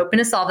 So we're hoping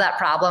to solve that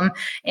problem.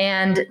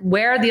 And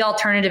where the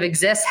alternative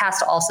exists has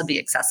to also be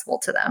accessible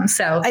to them.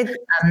 So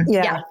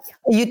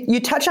You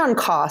touch on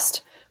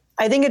cost.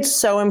 I think it's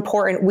so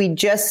important. We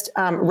just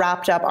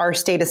wrapped up our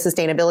state of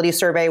sustainability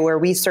survey where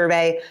we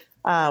survey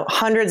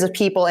hundreds of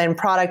people in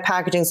product,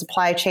 packaging,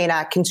 supply chain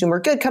at consumer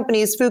good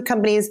companies, food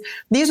companies.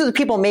 These are the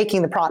people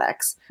making the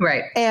products.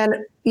 Right. And,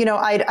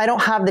 I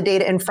don't have the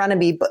data in front of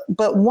me,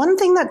 but one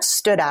thing that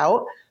stood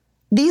out,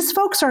 these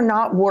folks are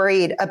not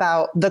worried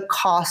about the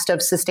cost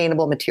of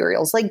sustainable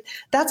materials. Like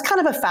that's kind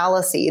of a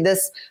fallacy.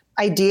 This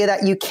idea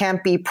that you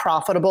can't be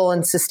profitable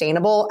and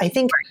sustainable. I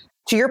think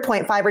to your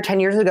point, 5 or 10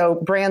 years ago,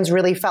 brands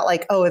really felt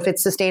like, oh, if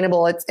it's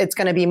sustainable, it's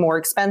going to be more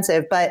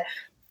expensive. But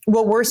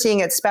what we're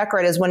seeing at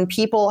SpecRed is when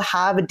people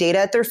have data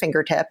at their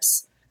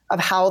fingertips of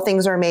how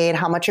things are made,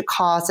 how much it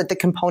costs at the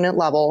component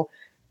level,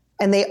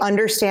 and they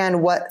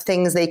understand what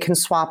things they can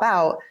swap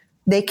out,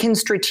 they can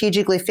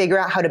strategically figure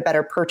out how to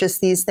better purchase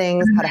these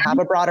things, how to have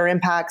a broader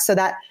impact so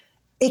that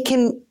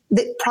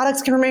the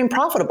products can remain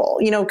profitable.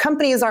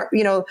 Companies aren't,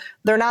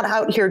 they're not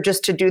out here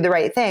just to do the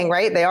right thing,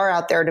 right? They are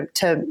out there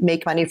to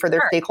make money for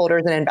their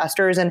stakeholders and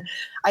investors. And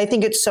I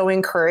think it's so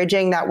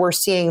encouraging that we're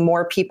seeing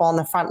more people on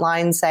the front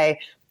line say,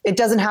 it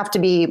doesn't have to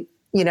be,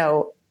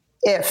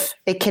 if,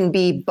 it can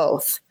be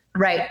both.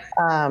 Right.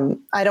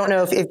 I don't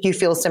know if you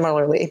feel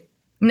similarly.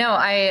 No,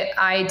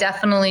 I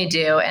definitely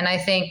do. And I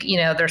think,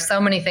 there's so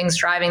many things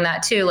driving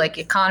that too, like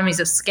economies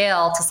of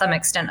scale to some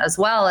extent, as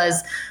well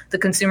as the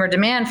consumer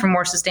demand for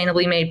more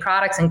sustainably made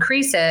products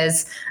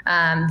increases.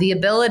 The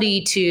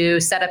ability to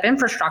set up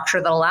infrastructure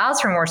that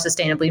allows for more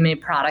sustainably made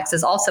products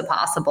is also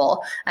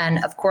possible.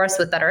 And of course,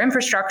 with better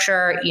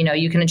infrastructure,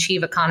 you can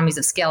achieve economies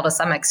of scale to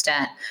some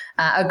extent.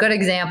 A good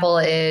example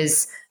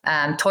is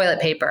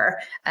toilet paper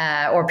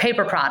or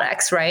paper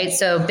products, right?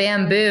 So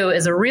bamboo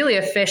is a really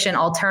efficient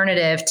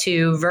alternative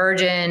to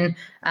virgin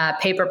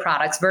paper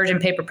products. Virgin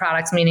paper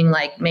products meaning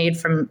like made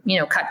from,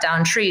 cut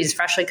down trees,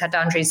 freshly cut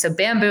down trees. So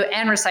bamboo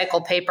and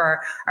recycled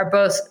paper are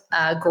both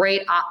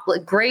great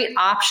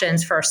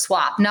options for a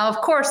swap. Now, of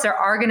course, there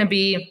are going to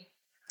be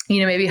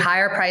maybe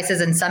higher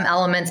prices in some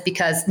elements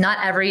because not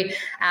every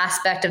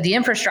aspect of the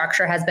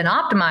infrastructure has been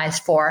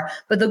optimized for.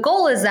 But the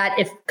goal is that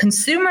if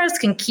consumers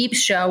can keep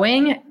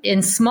showing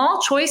in small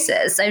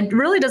choices, it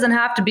really doesn't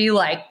have to be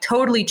like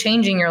totally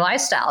changing your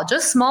lifestyle.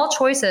 Just small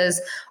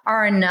choices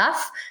are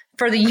enough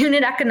for the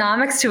unit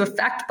economics to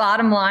affect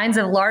bottom lines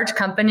of large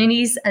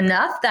companies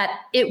enough that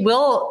it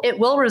will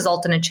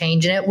result in a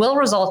change, and it will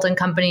result in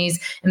companies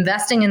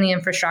investing in the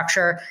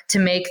infrastructure to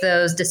make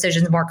those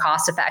decisions more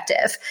cost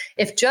effective.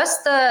 If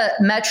just the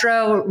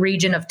metro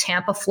region of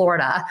Tampa,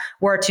 Florida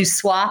were to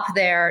swap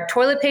their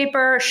toilet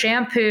paper,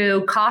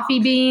 shampoo, coffee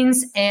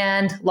beans,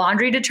 and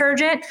laundry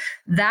detergent,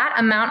 that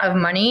amount of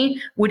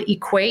money would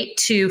equate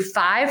to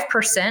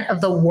 5%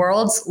 of the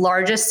world's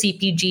largest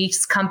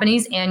CPG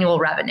companies' annual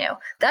revenue.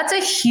 That's a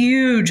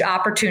huge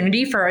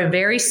opportunity for a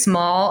very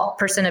small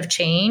percent of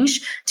change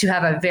to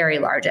have a very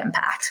large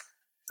impact.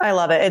 I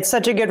love it. It's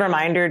such a good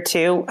reminder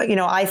too.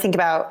 I think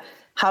about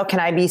how can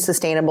I be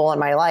sustainable in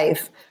my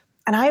life?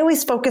 And I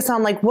always focus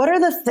on like, what are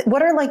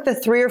the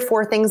 3 or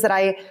 4 things that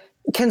I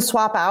can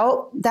swap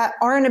out that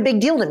aren't a big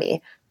deal to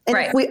me? And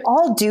if we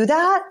all do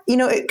that,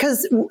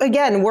 because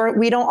again,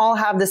 we don't all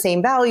have the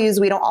same values.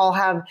 We don't all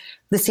have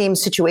the same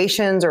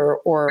situations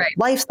or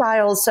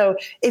lifestyles. So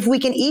if we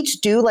can each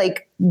do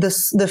like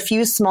the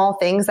few small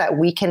things that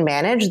we can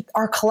manage,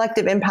 our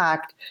collective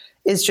impact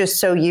is just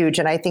so huge.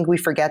 And I think we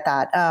forget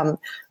that.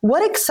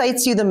 What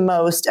excites you the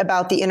most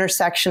about the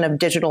intersection of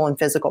digital and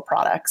physical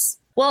products?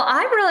 Well,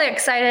 I'm really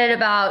excited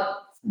about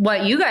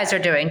what you guys are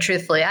doing,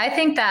 truthfully. I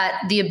think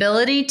that the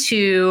ability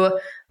to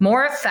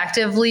more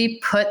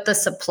effectively put the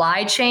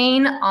supply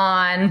chain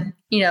on,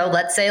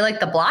 let's say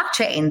like the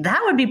blockchain, that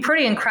would be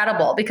pretty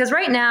incredible. Because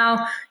right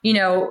now,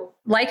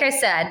 like I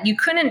said, you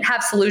couldn't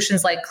have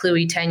solutions like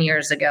Cluey 10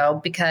 years ago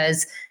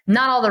because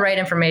not all the right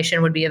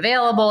information would be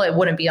available. It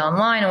wouldn't be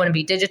online. It wouldn't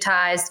be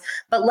digitized.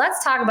 But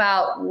let's talk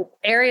about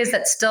areas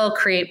that still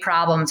create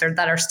problems or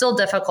that are still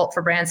difficult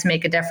for brands to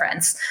make a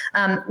difference.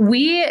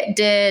 We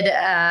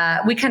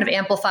kind of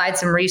amplified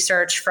some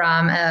research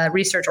from a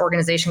research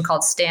organization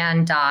called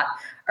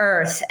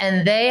Stand.Earth,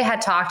 and they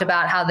had talked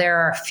about how there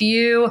are a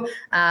few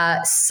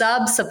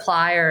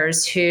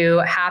sub-suppliers who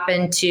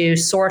happen to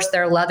source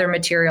their leather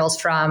materials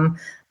from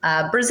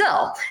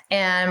Brazil.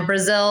 And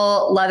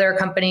Brazil leather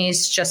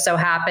companies just so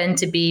happen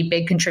to be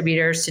big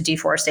contributors to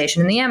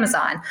deforestation in the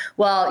Amazon.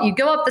 Well, you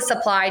go up the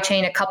supply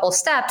chain a couple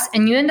steps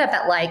and you end up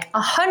at like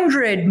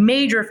 100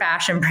 major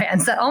fashion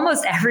brands that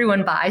almost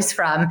everyone buys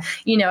from,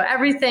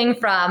 everything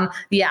from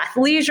the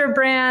athleisure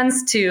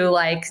brands to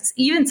like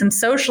even some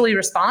socially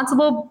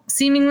responsible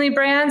seemingly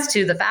brands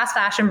to the fast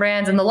fashion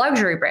brands and the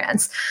luxury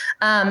brands.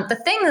 The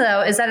thing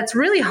though is that it's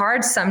really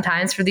hard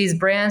sometimes for these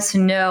brands to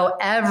know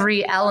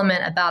every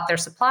element about their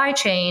supply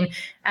chain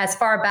as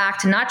far back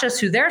to not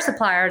just who their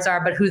suppliers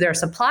are, but who their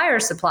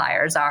suppliers'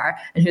 suppliers are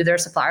and who their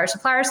suppliers'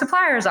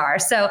 suppliers are.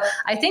 So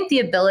I think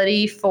the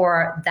ability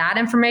for that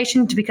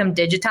information to become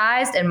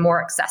digitized and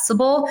more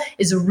accessible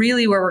is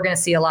really where we're going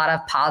to see a lot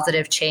of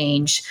positive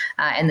change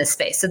in this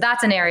space. So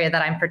that's an area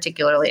that I'm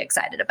particularly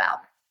excited about.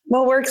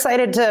 Well, we're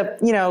excited to,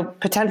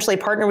 potentially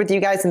partner with you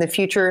guys in the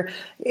future.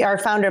 Our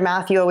founder,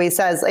 Matthew, always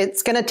says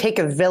it's going to take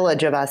a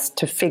village of us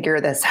to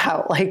figure this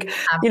out. Like,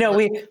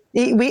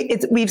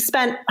 we've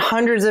spent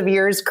hundreds of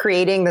years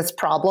creating this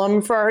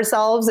problem for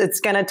ourselves. It's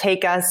going to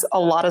take us a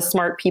lot of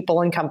smart people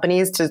and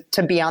companies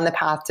to be on the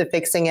path to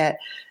fixing it.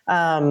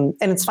 And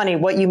it's funny,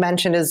 what you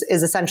mentioned is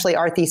essentially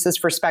our thesis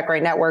for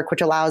SpecRed Network,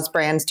 which allows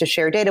brands to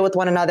share data with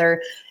one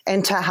another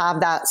and to have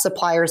that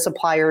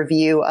supplier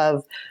view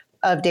of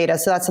of data.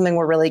 So that's something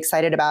we're really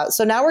excited about.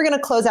 So now we're going to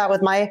close out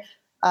with my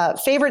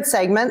favorite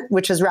segment,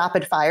 which is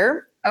rapid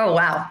fire. Oh,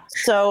 wow.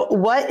 So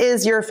what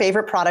is your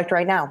favorite product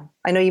right now?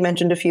 I know you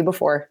mentioned a few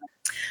before.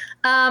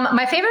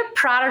 My favorite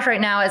product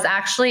right now is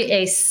actually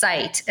a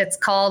site. It's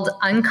called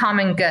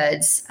Uncommon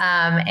Goods.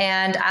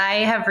 And I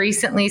have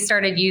recently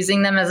started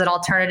using them as an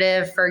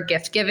alternative for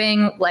gift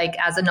giving, like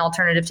as an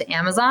alternative to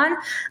Amazon.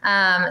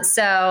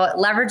 So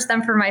leverage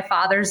them for my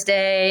Father's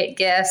Day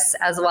gifts,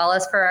 as well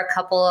as for a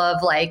couple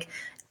of like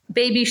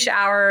baby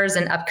showers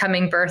and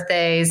upcoming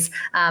birthdays.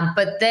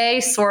 But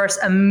they source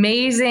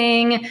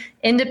amazing,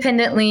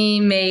 independently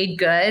made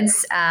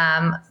goods.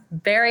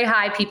 Very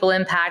high people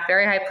impact,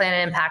 very high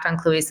planet impact on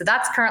Cluey. So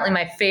that's currently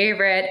my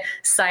favorite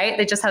site.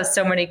 They just have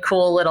so many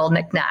cool little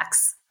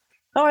knickknacks.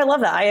 Oh, I love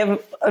that. I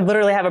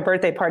literally have a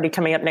birthday party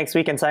coming up next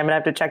weekend, so I'm going to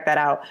have to check that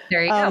out.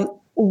 There you go.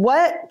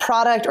 What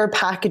product or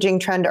packaging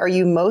trend are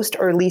you most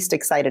or least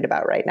excited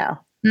about right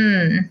now?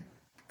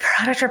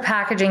 Product or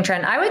packaging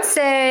trend. I would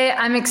say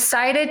I'm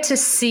excited to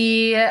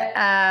see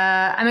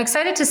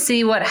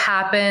what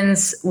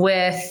happens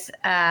with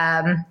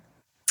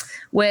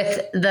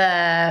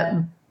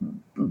the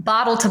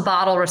bottle to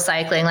bottle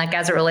recycling, like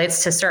as it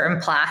relates to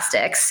certain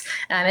plastics.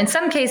 In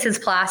some cases,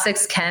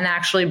 plastics can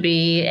actually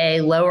be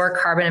a lower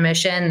carbon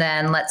emission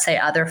than, let's say,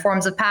 other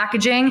forms of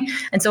packaging.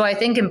 And so I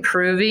think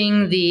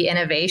improving the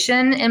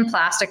innovation in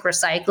plastic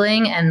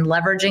recycling and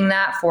leveraging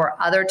that for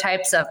other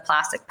types of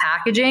plastic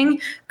packaging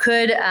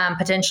could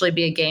potentially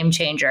be a game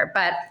changer.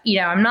 But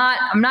I'm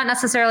not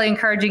necessarily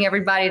encouraging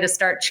everybody to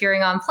start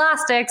cheering on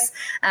plastics,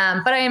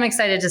 but I am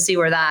excited to see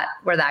where that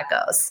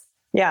goes.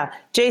 Yeah.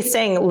 Jay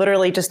Singh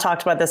literally just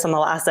talked about this on the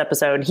last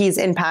episode. He's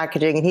in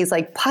packaging and he's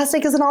like,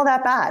 plastic isn't all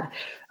that bad.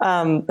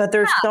 But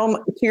there's to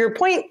your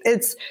point,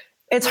 it's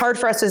hard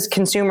for us as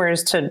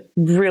consumers to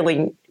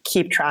really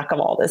keep track of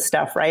all this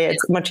stuff, right?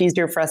 It's much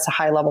easier for us to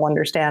high level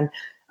understand.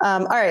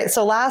 All right.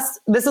 So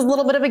this is a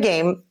little bit of a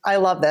game. I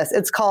love this.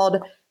 It's called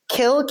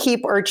Kill,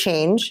 Keep, or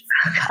Change.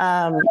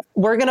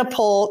 We're going to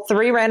pull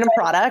 3 random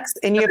products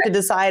and you have to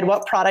decide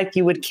what product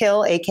you would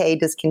kill, aka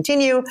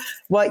discontinue,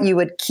 what you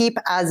would keep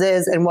as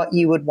is, and what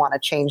you would want to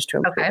change to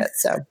improve it.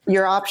 So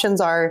your options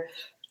are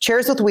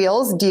Chairs with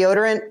Wheels,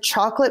 deodorant,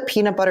 chocolate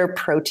peanut butter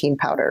protein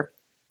powder.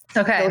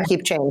 Okay. Kill,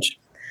 Keep, Change.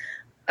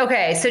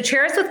 Okay, so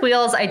Chairs with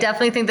Wheels, I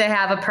definitely think they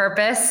have a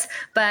purpose,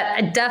 but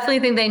I definitely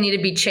think they need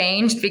to be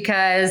changed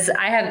because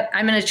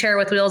I'm in a chair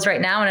with wheels right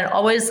now and it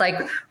always like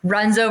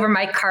runs over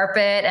my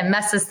carpet and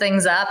messes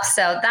things up.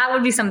 So that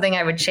would be something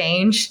I would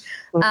change.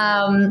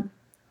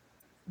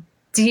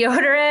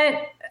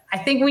 Deodorant, I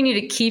think we need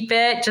to keep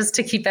it just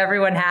to keep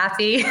everyone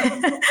happy.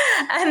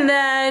 And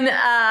then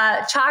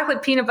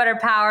chocolate peanut butter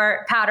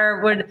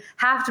powder would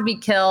have to be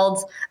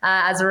killed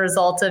as a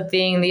result of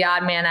being the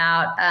odd man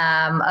out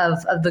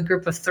of the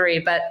group of 3.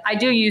 But I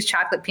do use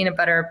chocolate peanut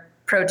butter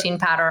protein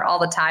powder all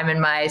the time in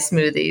my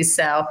smoothies.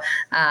 So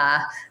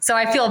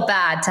I feel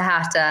bad to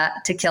have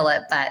to kill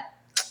it, but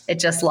it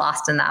just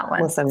lost in that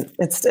one. Listen,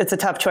 it's a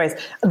tough choice.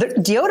 The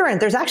deodorant,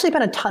 there's actually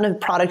been a ton of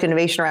product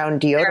innovation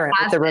around deodorant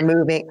that they're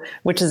removing,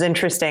 which is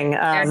interesting. There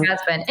has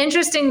been.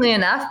 Interestingly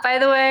enough, by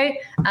the way,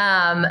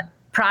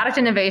 product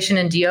innovation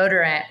in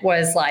deodorant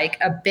was like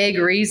a big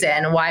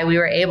reason why we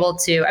were able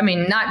to,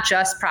 not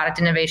just product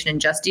innovation in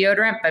just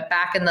deodorant, but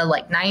back in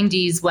the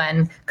 90s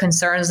when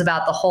concerns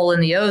about the hole in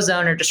the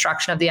ozone or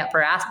destruction of the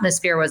upper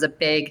atmosphere was a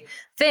big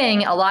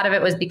thing, a lot of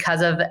it was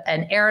because of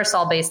an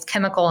aerosol-based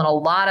chemical in a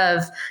lot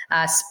of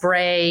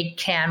spray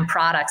can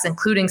products,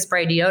 including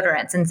spray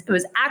deodorants. And it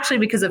was actually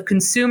because of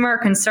consumer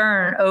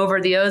concern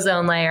over the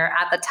ozone layer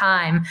at the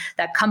time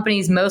that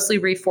companies mostly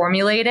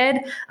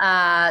reformulated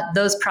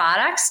those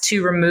products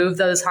to remove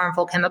those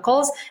harmful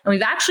chemicals. And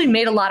we've actually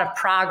made a lot of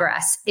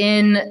progress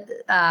in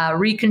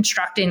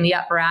reconstructing the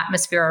upper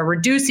atmosphere or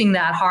reducing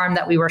that harm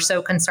that we were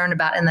so concerned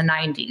about in the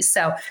 90s.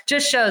 So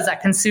just shows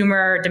that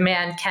consumer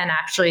demand can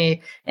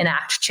actually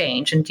enact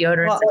change, and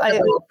deodorant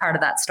is part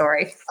of that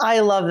story. I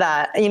love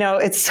that.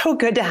 It's so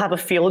good to have a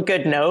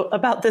feel-good note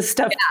about this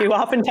stuff too.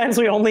 Oftentimes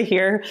we only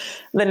hear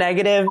the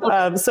negative.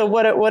 So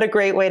what a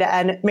great way to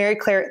end.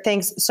 Maryclaire,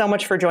 thanks so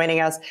much for joining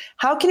us.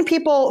 How can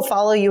people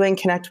follow you and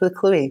connect with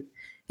Cluey?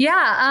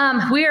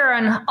 Yeah, we are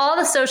on all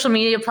the social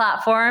media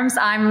platforms.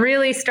 I'm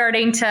really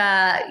starting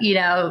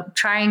to,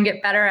 try and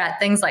get better at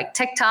things like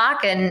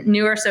TikTok and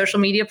newer social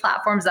media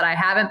platforms that I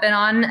haven't been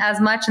on as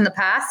much in the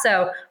past.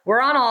 So we're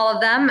on all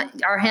of them.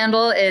 Our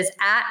handle is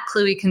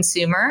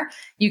 @ClueyConsumer.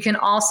 You can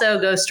also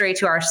go straight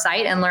to our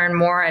site and learn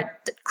more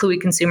at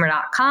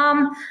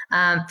clueyconsumer.com.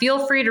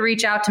 Feel free to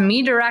reach out to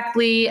me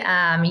directly.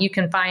 You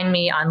can find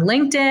me on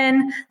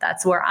LinkedIn.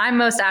 That's where I'm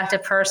most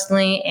active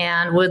personally,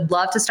 and would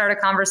love to start a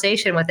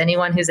conversation with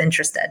anyone who's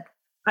interested.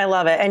 I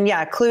love it. And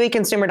yeah,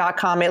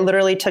 clueyconsumer.com. It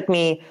literally took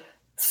me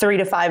 3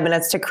 to 5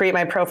 minutes to create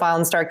my profile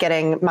and start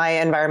getting my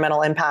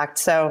environmental impact.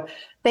 So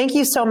Thank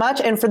you so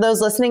much. And for those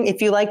listening, if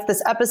you liked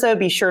this episode,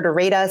 be sure to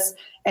rate us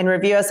and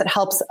review us. It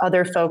helps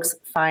other folks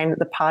find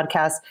the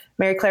podcast.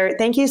 Maryclaire,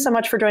 thank you so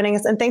much for joining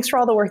us. And thanks for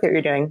all the work that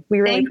you're doing.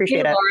 We really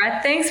appreciate it. Laura.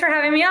 Thanks for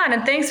having me on.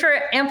 And thanks for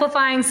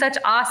amplifying such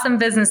awesome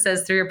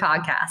businesses through your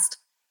podcast.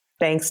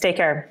 Thanks. Take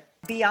care.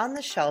 Beyond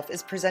the Shelf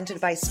is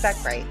presented by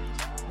SpecRite,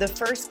 the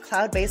first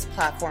cloud-based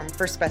platform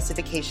for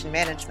specification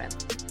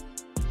management.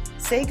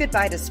 Say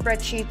goodbye to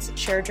spreadsheets,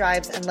 share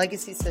drives, and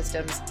legacy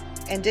systems,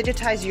 and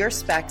digitize your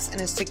specs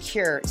in a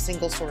secure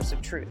single source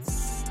of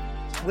truth.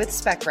 With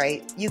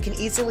SpecRite, you can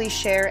easily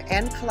share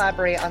and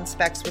collaborate on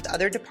specs with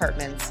other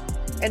departments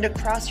and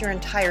across your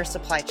entire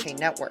supply chain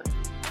network.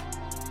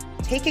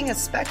 Taking a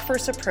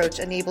spec-first approach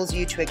enables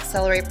you to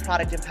accelerate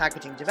product and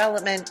packaging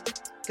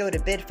development, go to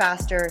bid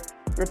faster,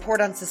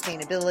 report on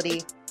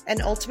sustainability,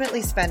 and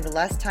ultimately spend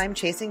less time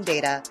chasing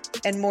data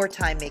and more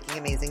time making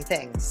amazing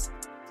things.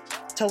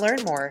 To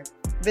learn more,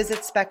 visit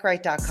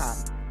specrite.com.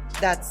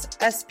 That's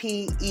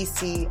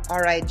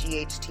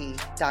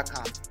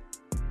SPECRIGHT.com.